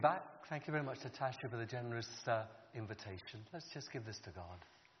Back. Thank you very much, Natasha, for the generous invitation. Let's just give this to God.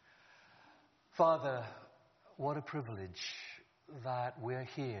 Father, what a privilege that we're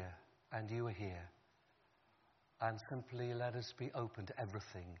here and you are here. And simply let us be open to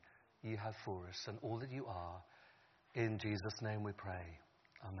everything you have for us and all that you are. In Jesus' name we pray.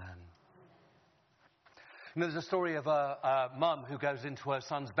 Amen. You know, there's a story of a mum who goes into her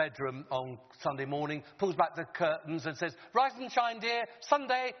son's bedroom on Sunday morning, pulls back the curtains and says, "Rise and shine, dear,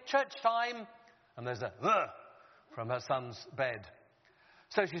 Sunday, church time." And there's a "Ugh" from her son's bed.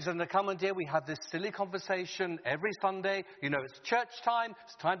 So she said, "Now come on, dear, we have this silly conversation every Sunday. You know, it's church time.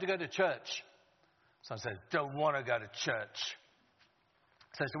 It's time to go to church." Son says, "Don't want to go to church."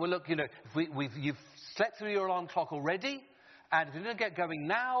 So I said, "Well, look, you know, you've slept through your alarm clock already, and if you don't get going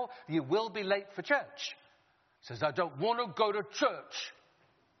now, you will be late for church." Says, "I don't want to go to church."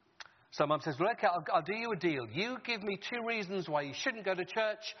 So Mum says, "Well, okay, I'll do you a deal. You give me 2 reasons why you shouldn't go to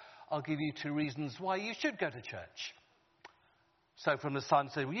church. I'll give you 2 reasons why you should go to church." So from the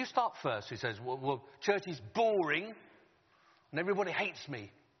son said, "Well, you start first." He says, well, church is boring and everybody hates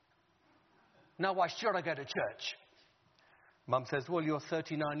me. Now why should I go to church?" Mum says, "Well, you're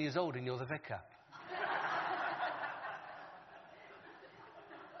 39 years old and you're the vicar."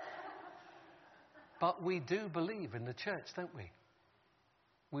 But we do believe in the church, don't we?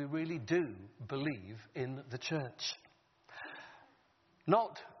 We really do believe in the church.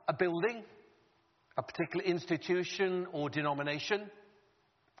 Not a building, a particular institution or denomination.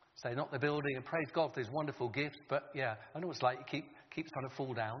 Say not the building, and praise God for these wonderful gifts, but yeah, I know what it's like. It keeps trying to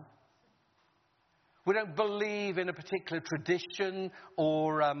fall down. We don't believe in a particular tradition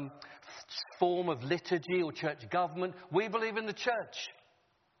or form of liturgy or church government. We believe in the church,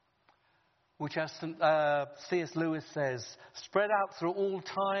 which, as C.S. Lewis says, spread out through all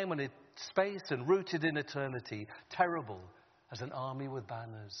time and space and rooted in eternity, terrible as an army with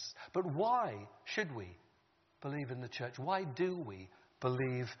banners. But why should we believe in the church? Why do we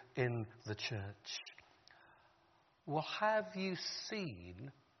believe in the church? Well, have you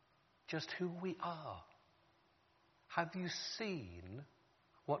seen just who we are? Have you seen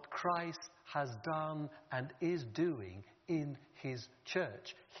what Christ has done and is doing in his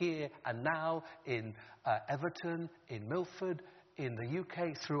church here and now in Everton, in Milford, in the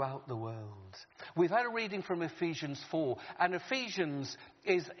UK, throughout the world? We've had a reading from Ephesians 4, and Ephesians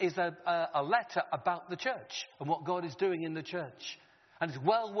is a letter about the church and what God is doing in the church. And it's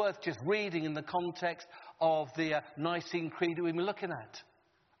well worth just reading in the context of the Nicene Creed that we've been looking at.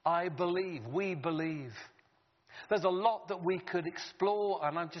 I believe, we believe. There's a lot that we could explore,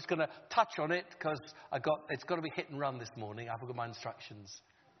 and I'm just going to touch on it because it's got to be hit and run this morning. I've got my instructions.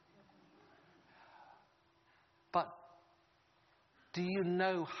 But do you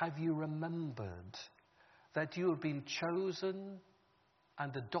know, have you remembered that you have been chosen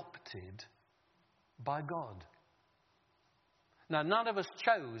and adopted by God? Now, none of us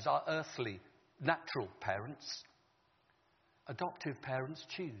chose our earthly, natural parents. Adoptive parents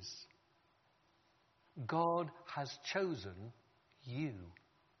choose. God has chosen you.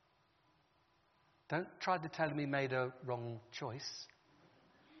 Don't try to tell me he made a wrong choice.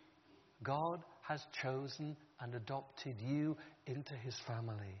 God has chosen and adopted you into his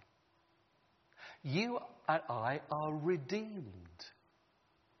family. You and I are redeemed.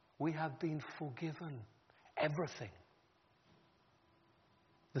 We have been forgiven everything.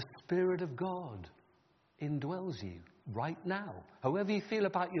 The Spirit of God indwells you right now. However you feel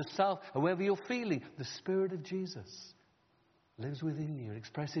about yourself, however you're feeling, the Spirit of Jesus lives within you and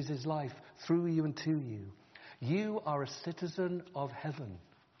expresses his life through you and to you. You are a citizen of heaven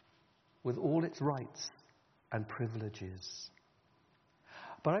with all its rights and privileges.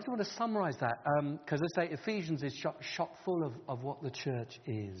 But I just want to summarize that because I say Ephesians is chock full of what the church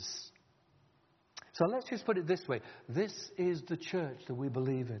is. So let's just put it this way. This is the church that we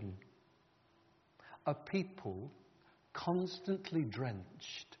believe in. A people constantly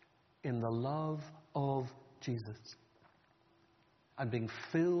drenched in the love of Jesus and being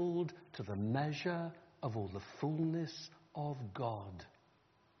filled to the measure of all the fullness of God.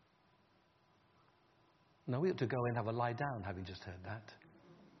 Now we ought to go and have a lie down having just heard that.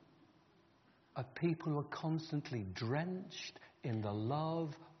 A people who are constantly drenched in the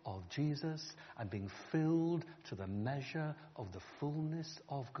love of Jesus and being filled to the measure of the fullness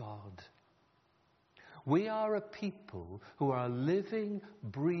of God. We are a people who are a living,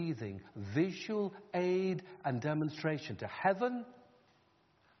 breathing, visual aid and demonstration to heaven,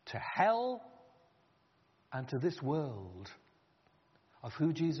 to hell, and to this world of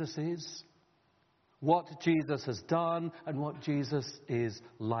who Jesus is, what Jesus has done, and what Jesus is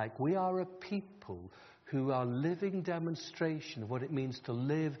like. We are a people who are living demonstration of what it means to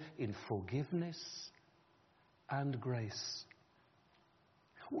live in forgiveness and grace.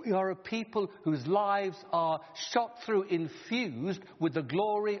 We are a people whose lives are shot through, infused with the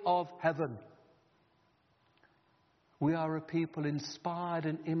glory of heaven. We are a people inspired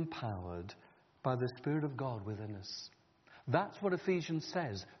and empowered by the Spirit of God within us. That's what Ephesians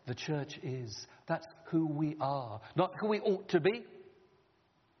says the church is. That's who we are. Not who we ought to be.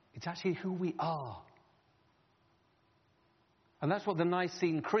 It's actually who we are. And that's what the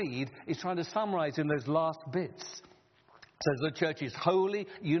Nicene Creed is trying to summarize in those last bits. It says the church is holy,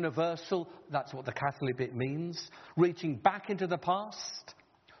 universal. That's what the Catholic bit means. Reaching back into the past,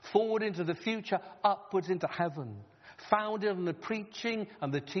 forward into the future, upwards into heaven. Founded on the preaching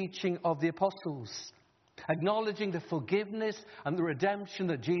and the teaching of the apostles. Acknowledging the forgiveness and the redemption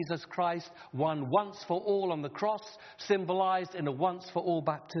that Jesus Christ won once for all on the cross, symbolized in a once for all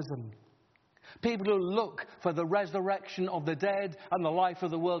baptism. People who look for the resurrection of the dead and the life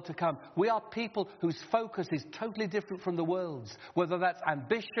of the world to come. We are people whose focus is totally different from the world's. Whether that's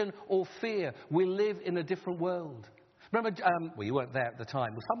ambition or fear, we live in a different world. Remember, well, you weren't there at the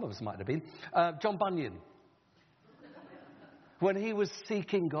time. Well, some of us might have been. John Bunyan. When he was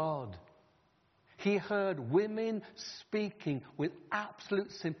seeking God, he heard women speaking with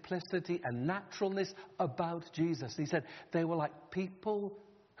absolute simplicity and naturalness about Jesus. He said they were like people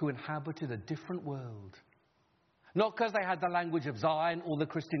who inhabited a different world. Not because they had the language of Zion or the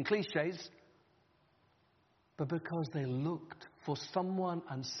Christian cliches, but because they looked for someone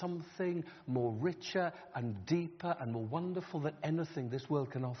and something more richer and deeper and more wonderful than anything this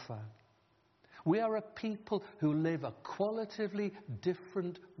world can offer. We are a people who live a qualitatively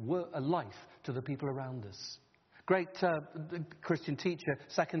different life to the people around us. Great Christian teacher,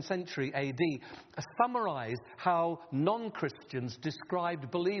 2nd century AD, summarized how non-Christians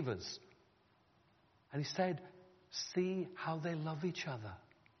described believers. And he said, see how they love each other.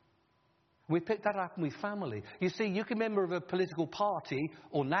 We picked that up with family. You see, you can be a member of a political party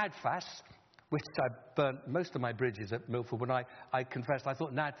or NADFAS, which I burnt most of my bridges at Milford when I confessed I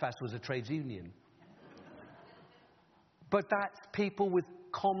thought NADFAS was a trades union. But that's people with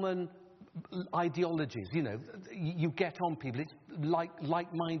common ideologies. You know, you get on people. It's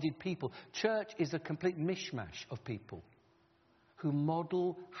like-minded people. Church is a complete mishmash of people who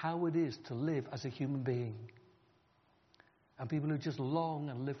model how it is to live as a human being. And people who just long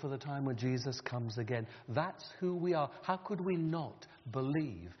and live for the time when Jesus comes again. That's who we are. How could we not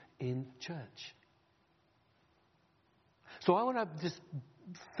believe in church? So I want to just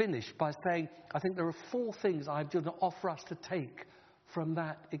finish by saying I think there are 4 things I'm going to offer us to take from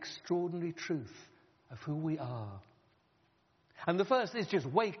that extraordinary truth of who we are. And the first is just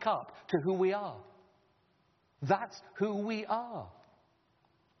wake up to who we are. That's who we are.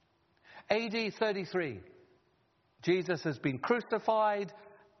 AD 33, Jesus has been crucified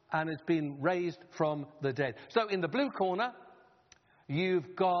and has been raised from the dead. So in the blue corner,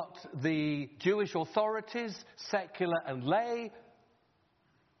 you've got the Jewish authorities, secular and lay.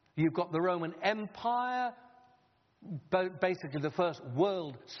 You've got the Roman Empire, basically the first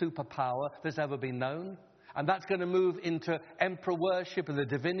world superpower that's ever been known. And that's going to move into emperor worship and the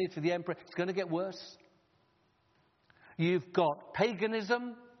divinity of the emperor. It's going to get worse. You've got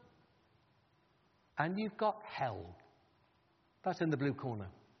paganism. And you've got hell. That's in the blue corner.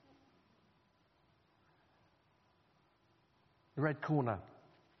 The red corner.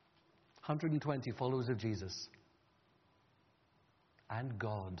 120 followers of Jesus. And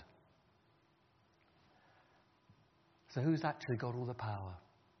God. So who's actually got all the power?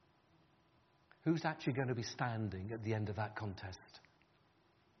 Who's actually going to be standing at the end of that contest?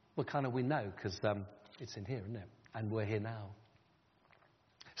 Well, kind of we know, because it's in here, isn't it? And we're here now.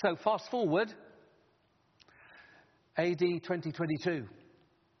 So fast forward, AD 2022.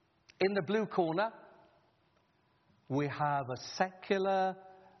 In the blue corner, we have a secular,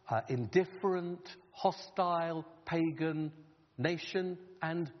 indifferent, hostile, pagan nation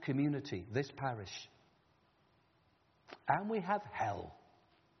and community, this parish. And we have hell.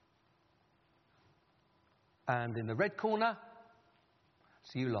 And in the red corner,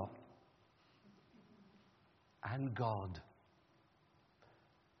 it's you lot. And God.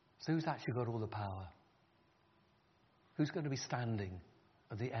 So who's actually got all the power? Who's going to be standing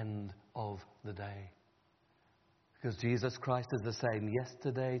at the end of the day? Because Jesus Christ is the same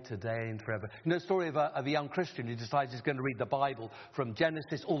yesterday, today, and forever. You know the story of a young Christian who decides he's going to read the Bible from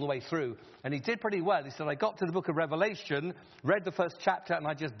Genesis all the way through. And he did pretty well. He said, I got to the book of Revelation, read the first chapter, and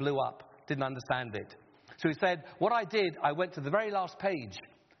I just blew up. Didn't understand it. So he said, what I did, I went to the very last page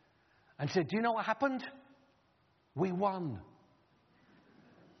and said, do you know what happened? We won.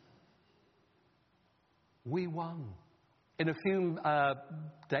 We won. In a few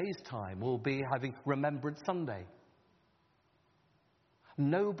days' time, we'll be having Remembrance Sunday.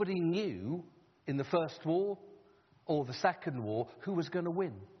 Nobody knew in the First War or the Second War who was going to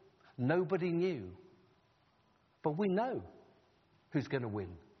win. Nobody knew. But we know who's going to win.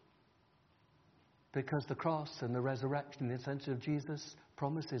 Because the cross and the resurrection, the ascension of Jesus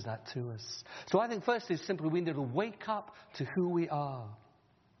promises that to us. So I think first is simply we need to wake up to who we are.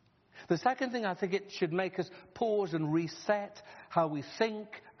 The second thing, I think it should make us pause and reset how we think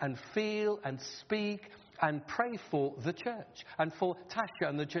and feel and speak and pray for the church and for Tasha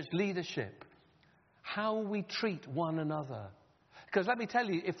and the church leadership. How we treat one another. Because let me tell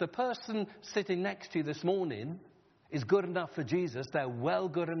you, if the person sitting next to you this morning is good enough for Jesus, they're well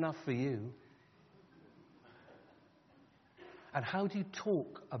good enough for you. And how do you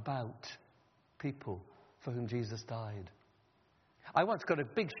talk about people for whom Jesus died? I once got a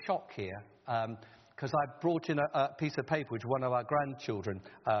big shock here because I brought in a piece of paper which one of our grandchildren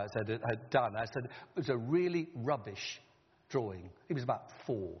said had done. I said it was a really rubbish drawing. He was about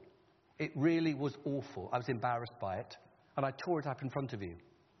 4. It really was awful. I was embarrassed by it. And I tore it up in front of you.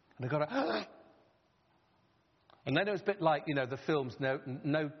 And I got a... And then it was a bit like, the films,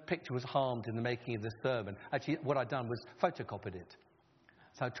 no picture was harmed in the making of this sermon. Actually, what I'd done was photocopied it.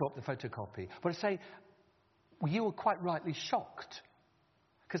 So I tore up the photocopy. But I say, you were quite rightly shocked.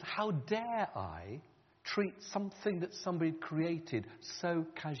 Because how dare I treat something that somebody created so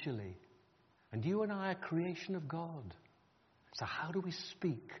casually? And you and I are a creation of God. So how do we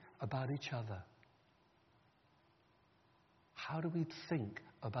speak about each other? How do we think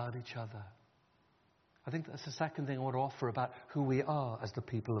about each other? I think that's the second thing I want to offer about who we are as the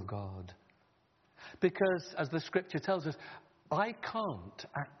people of God. Because, as the scripture tells us, I can't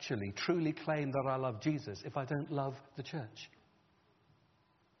actually truly claim that I love Jesus if I don't love the church.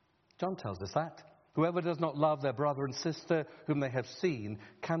 John tells us that. Whoever does not love their brother and sister whom they have seen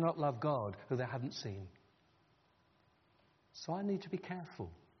cannot love God who they haven't seen. So I need to be careful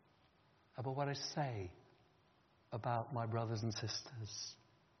about what I say about my brothers and sisters.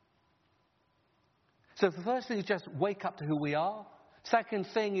 So the first thing is just wake up to who we are. Second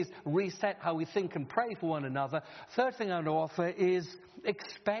thing is reset how we think and pray for one another. Third thing I want to offer is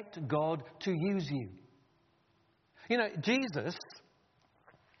expect God to use you. Jesus,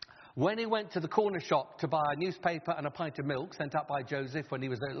 when he went to the corner shop to buy a newspaper and a pint of milk sent up by Joseph when he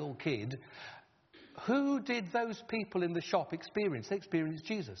was a little kid, who did those people in the shop experience? They experienced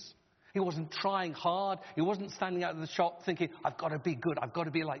Jesus. He wasn't trying hard. He wasn't standing out of the shop thinking, I've got to be good. I've got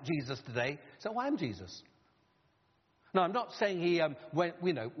to be like Jesus today. So I am Jesus. Now, I'm not saying he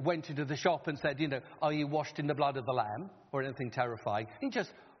went into the shop and said, are you washed in the blood of the Lamb? Or anything terrifying. He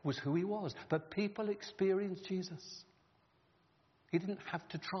just was who he was. But people experienced Jesus. He didn't have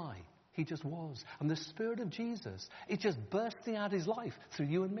to try. He just was. And the Spirit of Jesus is just bursting out his life through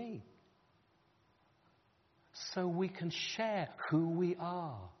you and me. So we can share who we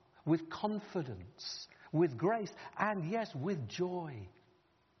are. With confidence, with grace, and yes, with joy.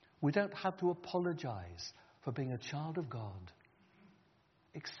 We don't have to apologize for being a child of God.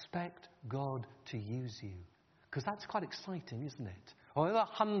 Expect God to use you. Because that's quite exciting, isn't it? However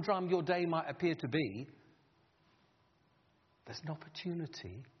humdrum your day might appear to be, there's an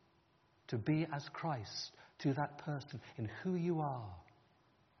opportunity to be as Christ to that person in who you are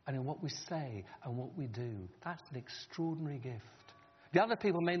and in what we say and what we do. That's an extraordinary gift. The other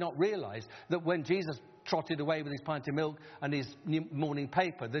people may not realize that when Jesus trotted away with his pint of milk and his morning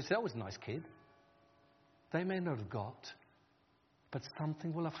paper, they said, oh, he's a nice kid. They may not have got, but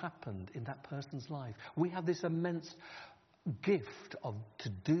something will have happened in that person's life. We have this immense gift to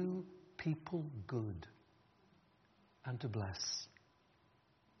do people good and to bless.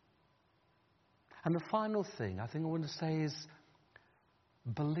 And the final thing I think I want to say is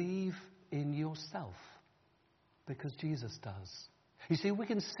believe in yourself because Jesus does. You see, we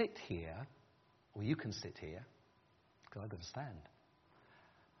can sit here, or you can sit here, because I've got to stand.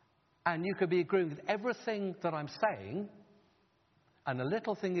 And you could be agreeing with everything that I'm saying, and the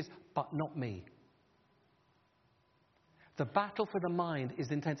little thing is, but not me. The battle for the mind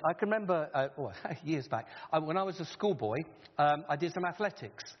is intense. I can remember, years back, when I was a schoolboy, I did some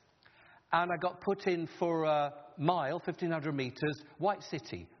athletics. And I got put in for a mile, 1,500 metres, White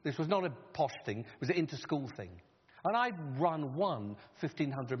City. This was not a posh thing, it was an inter-school thing. And I'd run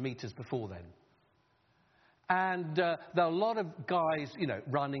 1,500 metres before then. And there are a lot of guys,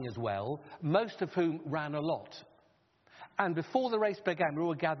 running as well, most of whom ran a lot. And before the race began, we were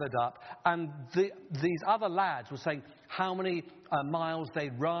all gathered up, and these other lads were saying how many miles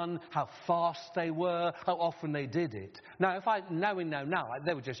they'd run, how fast they were, how often they did it. Now, if I knowing now,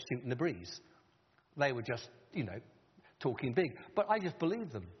 they were just shooting the breeze. They were just, talking big. But I just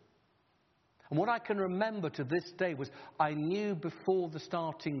believed them. And what I can remember to this day was I knew before the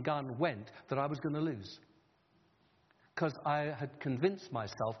starting gun went that I was going to lose. Because I had convinced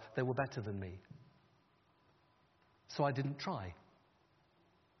myself they were better than me. So I didn't try.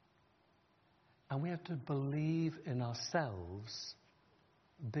 And we have to believe in ourselves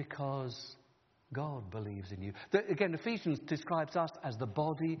because God believes in you. Again, Ephesians describes us as the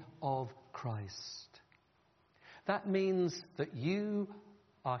body of Christ. That means that you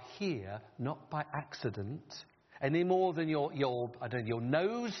are here not by accident any more than your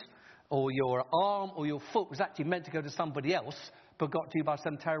nose or your arm or your foot was actually meant to go to somebody else but got to you by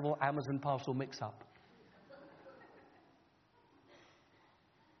some terrible Amazon parcel mix-up.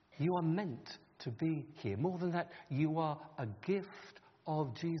 You are meant to be here. More than that, you are a gift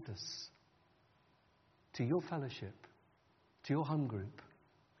of Jesus to your fellowship, to your home group,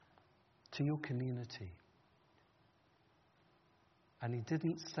 to your community. And he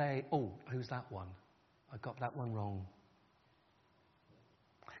didn't say, oh, who's that one? I got that one wrong.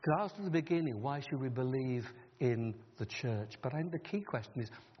 Because I asked at the beginning, why should we believe in the church? But I think the key question is,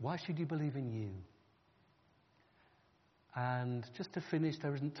 why should you believe in you? And just to finish,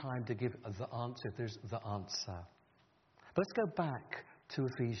 there isn't time to give the answer if there's the answer. But let's go back to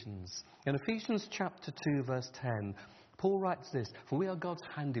Ephesians. In Ephesians chapter 2, verse 10, Paul writes this, for we are God's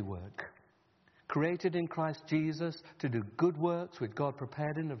handiwork, created in Christ Jesus to do good works which God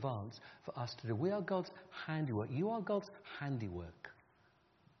prepared in advance for us to do. We are God's handiwork. You are God's handiwork.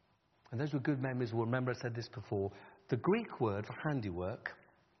 And those with good memories will remember I said this before. The Greek word for handiwork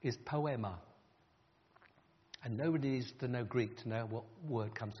is poema. And nobody needs to know Greek to know what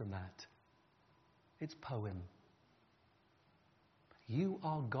word comes from that. It's poem. You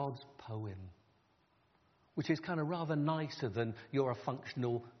are God's poem. Which is kind of rather nicer than you're a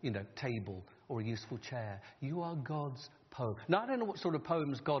functional, table or a useful chair. You are God's poem. Now, I don't know what sort of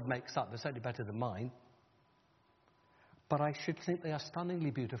poems God makes up. They're certainly better than mine. But I should think they are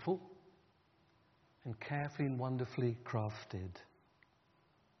stunningly beautiful and carefully and wonderfully crafted.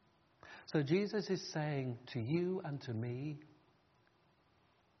 So Jesus is saying to you and to me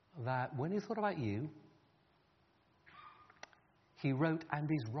that when he thought about you, he wrote and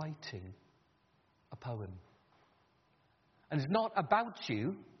is writing a poem. And it's not about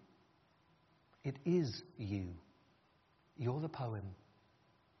you, it is you. You're the poem.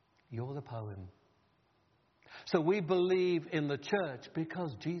 You're the poem. So we believe in the church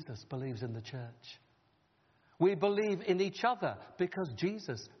because Jesus believes in the church. We believe in each other because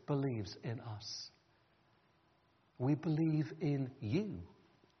Jesus believes in us. We believe in you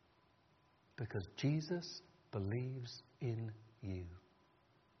because Jesus believes in you.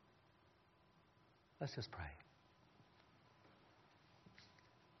 Let's just pray.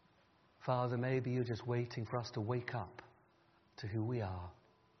 Father, maybe you're just waiting for us to wake up to who we are.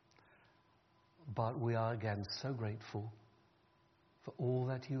 But we are again so grateful for all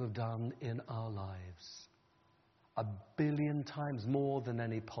that you have done in our lives. 1 billion times more than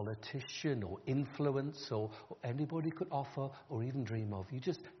any politician or influence or anybody could offer or even dream of. You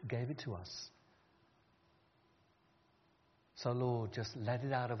just gave it to us. So Lord, just let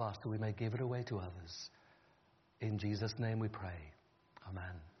it out of us so we may give it away to others. In Jesus' name we pray.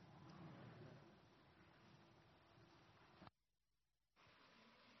 Amen.